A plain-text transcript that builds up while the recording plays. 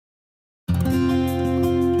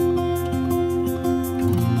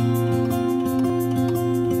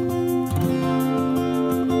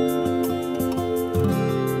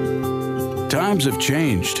Times have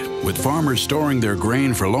changed, with farmers storing their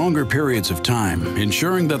grain for longer periods of time.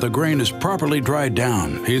 Ensuring that the grain is properly dried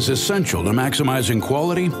down is essential to maximizing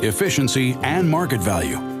quality, efficiency, and market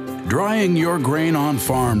value. Drying your grain on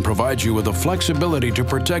farm provides you with the flexibility to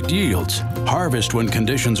protect yields, harvest when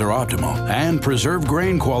conditions are optimal, and preserve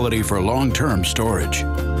grain quality for long-term storage.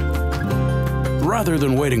 Rather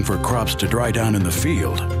than waiting for crops to dry down in the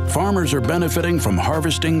field, farmers are benefiting from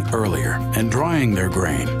harvesting earlier and drying their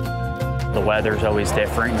grain. The weather's always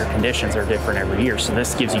different, your conditions are different every year, so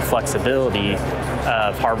this gives you flexibility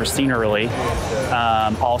of harvesting early.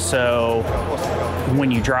 Also, when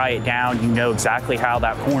you dry it down, you know exactly how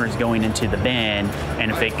that corn is going into the bin, and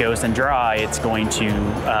if it goes in dry, it's going to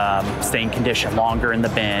stay in condition longer in the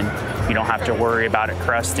bin. You don't have to worry about it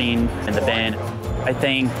crusting in the bin. I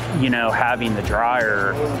think, having the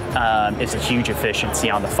dryer is a huge efficiency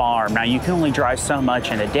on the farm. Now, you can only dry so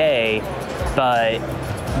much in a day, but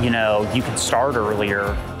you can start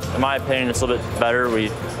earlier. In my opinion, it's a little bit better. We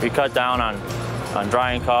cut down on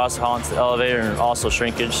drying costs, hauling to the elevator, and also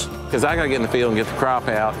shrinkage. Because I got to get in the field and get the crop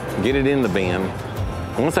out, get it in the bin.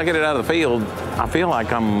 Once I get it out of the field, I feel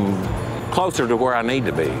like I'm closer to where I need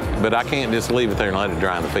to be. But I can't just leave it there and let it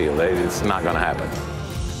dry in the field. It's not going to happen.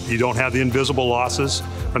 You don't have the invisible losses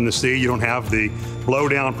from the seed, you don't have the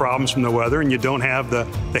blowdown problems from the weather, and you don't have the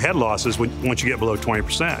head losses once you get below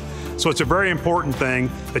 20%. So it's a very important thing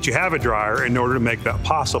that you have a dryer in order to make that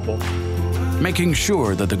possible. Making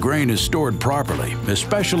sure that the grain is stored properly,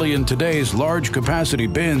 especially in today's large capacity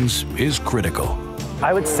bins, is critical.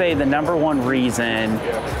 I would say the #1 reason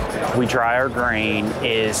we dry our grain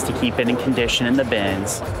is to keep it in condition in the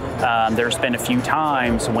bins. There's been a few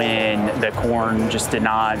times when the corn just did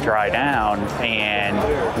not dry down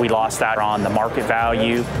and we lost out on the market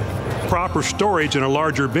value. Proper storage in a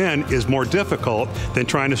larger bin is more difficult than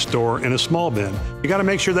trying to store in a small bin. You got to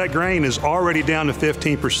make sure that grain is already down to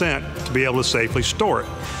 15% to be able to safely store it.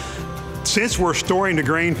 Since we're storing the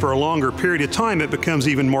grain for a longer period of time, it becomes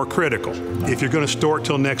even more critical. If you're going to store it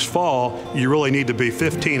till next fall, you really need to be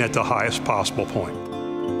 15 at the highest possible point.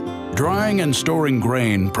 Drying and storing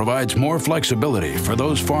grain provides more flexibility for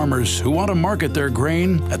those farmers who want to market their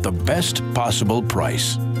grain at the best possible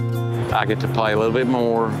price. I get to play a little bit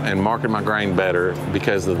more and market my grain better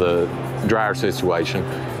because of the dryer situation.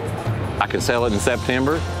 I can sell it in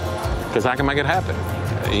September because I can make it happen.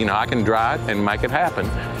 I can dry it and make it happen.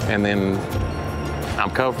 And then I'm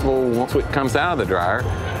comfortable once it comes out of the dryer,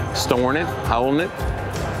 storing it, holding it,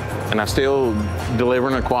 and I'm still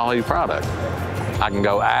delivering a quality product. I can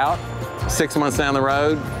go out 6 months down the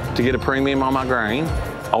road to get a premium on my grain,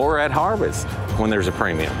 or at harvest when there's a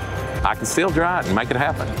premium. I can still dry it and make it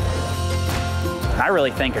happen. I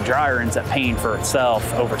really think a dryer ends up paying for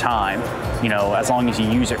itself over time. As long as you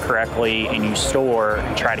use it correctly and you store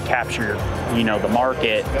and try to capture, the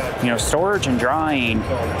market. Storage and drying,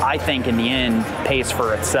 I think in the end pays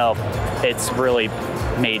for itself. It's really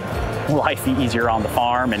made life easier on the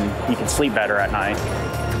farm and you can sleep better at night.